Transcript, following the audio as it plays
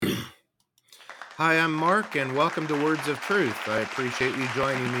Hi, I'm Mark, and welcome to Words of Truth. I appreciate you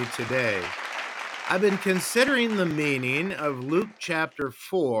joining me today. I've been considering the meaning of Luke chapter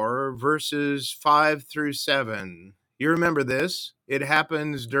 4, verses 5 through 7. You remember this? It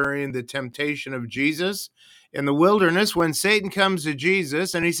happens during the temptation of Jesus in the wilderness when Satan comes to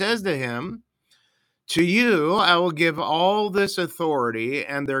Jesus and he says to him, "To you I will give all this authority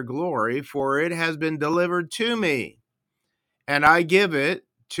and their glory, for it has been delivered to me, and I give it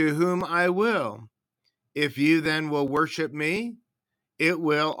to whom I will. If you then will worship me, it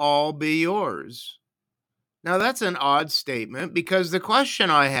will all be yours." Now, that's an odd statement because the question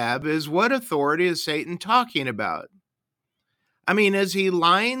I have is, what authority is Satan talking about? I mean, is he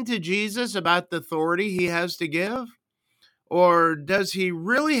lying to Jesus about the authority he has to give? Or does he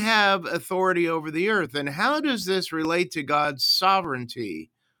really have authority over the earth? And how does this relate to God's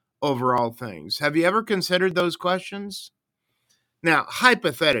sovereignty over all things? Have you ever considered those questions? Now,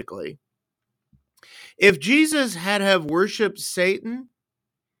 hypothetically, if Jesus had have worshiped Satan,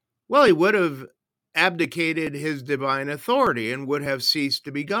 well, he would have abdicated his divine authority and would have ceased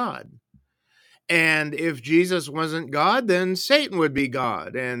to be God. And if Jesus wasn't God, then Satan would be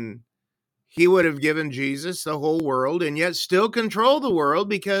God. And he would have given Jesus the whole world and yet still control the world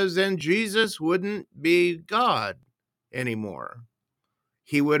because then Jesus wouldn't be God anymore.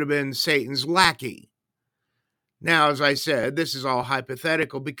 He would have been Satan's lackey. Now, as I said, this is all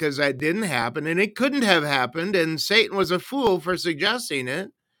hypothetical because that didn't happen and it couldn't have happened. And Satan was a fool for suggesting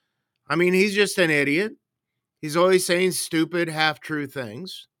it. I mean, he's just an idiot. He's always saying stupid, half-true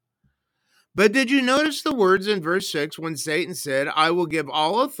things. But did you notice the words in verse 6 when Satan said, "I will give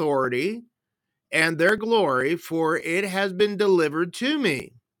all authority and their glory, for it has been delivered to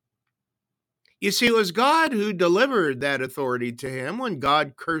me"? You see, it was God who delivered that authority to him when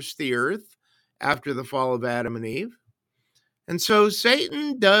God cursed the earth after the fall of Adam and Eve. And so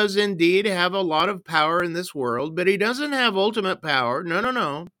Satan does indeed have a lot of power in this world, but he doesn't have ultimate power. No, no,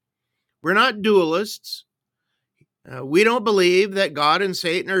 no. We're not dualists. We don't believe that God and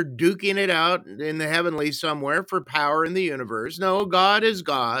Satan are duking it out in the heavenly somewhere for power in the universe. No, God is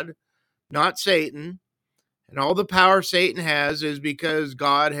God, not Satan. And all the power Satan has is because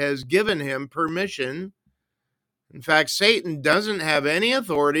God has given him permission. In fact, Satan doesn't have any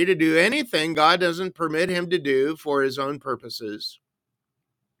authority to do anything God doesn't permit him to do for his own purposes.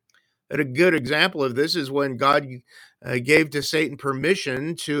 And a good example of this is when God gave to Satan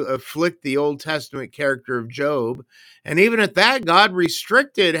permission to afflict the Old Testament character of Job. And even at that, God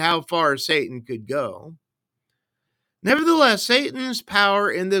restricted how far Satan could go. Nevertheless, Satan's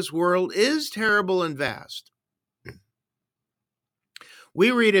power in this world is terrible and vast. We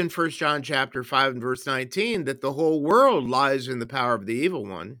read in 1 John chapter 5 and verse 19 that the whole world lies in the power of the evil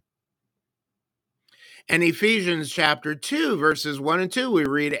one. And Ephesians chapter 2, verses 1 and 2, we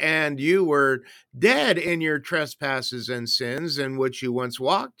read, "And you were dead in your trespasses and sins in which you once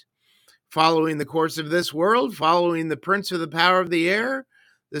walked, following the course of this world, following the prince of the power of the air,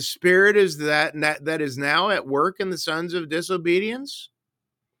 the spirit is that is now at work in the sons of disobedience."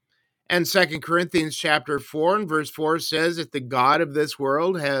 And 2 Corinthians chapter 4 and verse 4 says that the God of this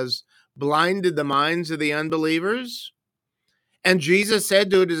world has blinded the minds of the unbelievers. And Jesus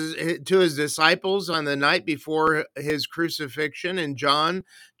said to his disciples on the night before his crucifixion in John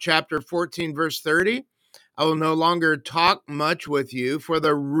chapter 14, verse 30, "I will no longer talk much with you, for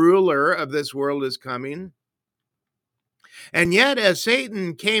the ruler of this world is coming." And yet, as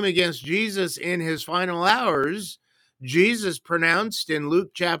Satan came against Jesus in his final hours, Jesus pronounced in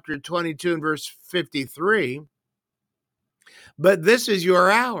Luke chapter 22 and verse 53, "But this is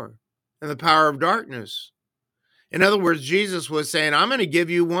your hour and the power of darkness." In other words, Jesus was saying, I'm going to give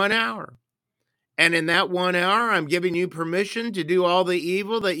you 1 hour. And in that 1 hour, I'm giving you permission to do all the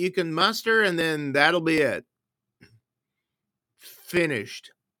evil that you can muster, and then that'll be it.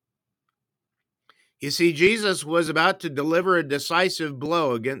 Finished. You see, Jesus was about to deliver a decisive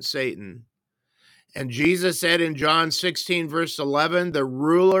blow against Satan. And Jesus said in John 16, verse 11, "The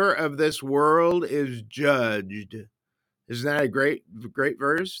ruler of this world is judged." Isn't that a great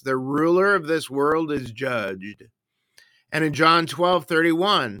verse? The ruler of this world is judged. And in John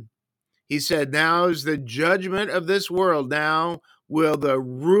 12:31, he said, "Now is the judgment of this world. Now will the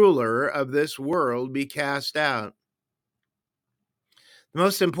ruler of this world be cast out." The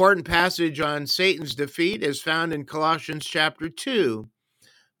most important passage on Satan's defeat is found in Colossians chapter 2,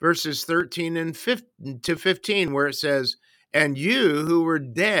 verses 13 and 15, where it says, "And you who were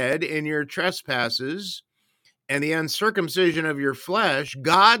dead in your trespasses and the uncircumcision of your flesh,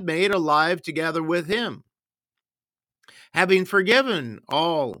 God made alive together with him, having forgiven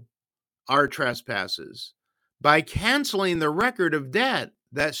all our trespasses by canceling the record of debt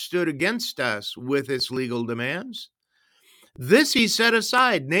that stood against us with its legal demands. This he set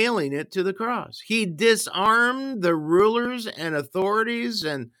aside, nailing it to the cross. He disarmed the rulers and authorities,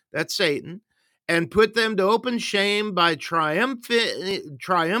 and that's Satan, and put them to open shame by triumphing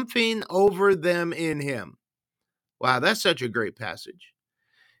over them in him. Wow, that's such a great passage.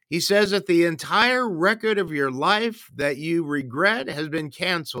 He says that the entire record of your life that you regret has been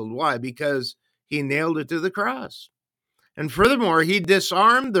canceled. Why? Because he nailed it to the cross. And furthermore, he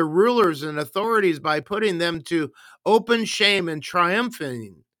disarmed the rulers and authorities by putting them to open shame and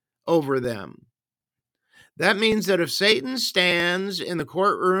triumphing over them. That means that if Satan stands in the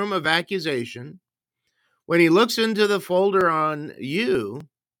courtroom of accusation, when he looks into the folder on you,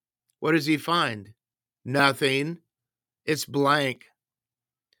 what does he find? Nothing. It's blank.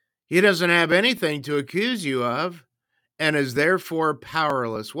 He doesn't have anything to accuse you of and is therefore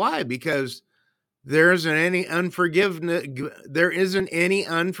powerless. Why? Because there isn't any unforgiven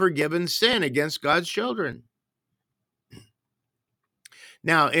sin against God's children.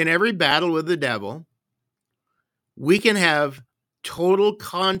 Now, in every battle with the devil, we can have total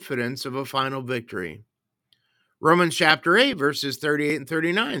confidence of a final victory. Romans chapter 8, verses 38 and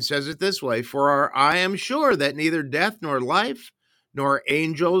 39 says it this way, "For I am sure that neither death nor life, nor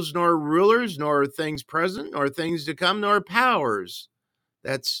angels, nor rulers, nor things present, nor things to come, nor powers,"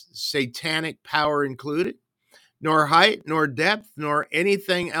 that's satanic power included, "nor height, nor depth, nor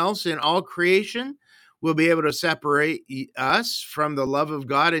anything else in all creation will be able to separate us from the love of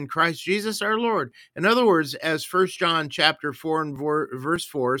God in Christ Jesus our Lord." In other words, as 1 John chapter 4 and verse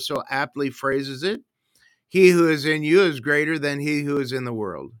 4 so aptly phrases it, he who is in you is greater than he who is in the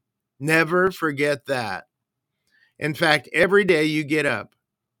world. Never forget that. In fact, every day you get up,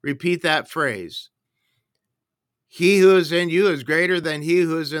 repeat that phrase. He who is in you is greater than he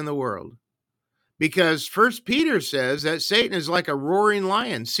who is in the world. Because 1 Peter says that Satan is like a roaring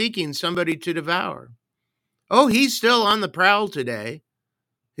lion seeking somebody to devour. Oh, he's still on the prowl today.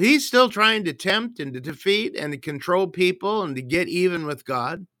 He's still trying to tempt and to defeat and to control people and to get even with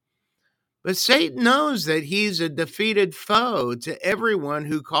God. But Satan knows that he's a defeated foe to everyone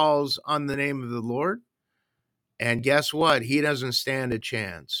who calls on the name of the Lord. And guess what? He doesn't stand a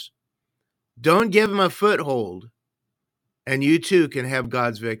chance. Don't give him a foothold, and you too can have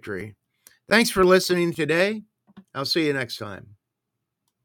God's victory. Thanks for listening today. I'll see you next time.